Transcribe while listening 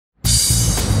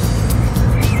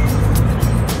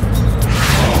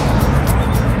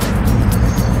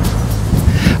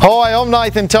Hi, I'm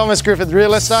Nathan Thomas, Griffith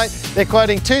Real Estate. They're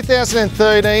quoting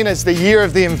 2013 as the year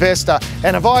of the investor.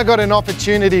 And have I got an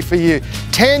opportunity for you?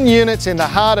 10 units in the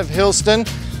heart of Hillston.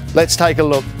 Let's take a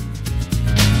look.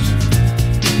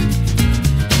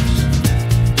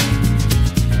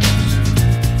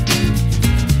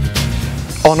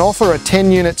 On offer are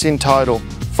 10 units in total.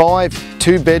 5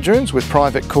 two-bedrooms with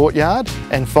private courtyard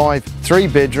and 5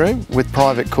 three-bedroom with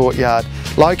private courtyard.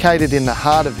 Located in the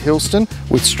heart of Hillston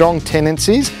with strong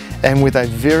tenancies and with a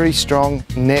very strong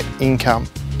net income.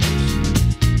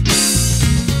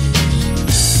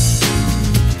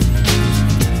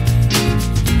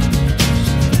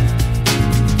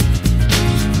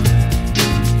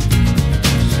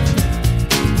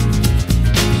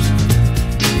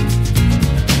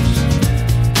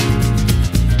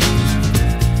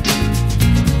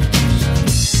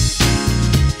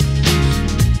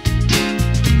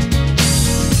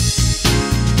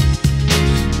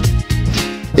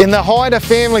 In the Hyder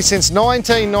family since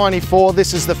 1994,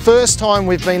 this is the first time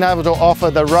we've been able to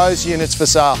offer the Rose units for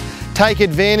sale. Take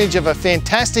advantage of a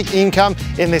fantastic income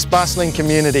in this bustling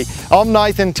community. I'm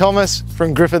Nathan Thomas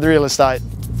from Griffith Real Estate.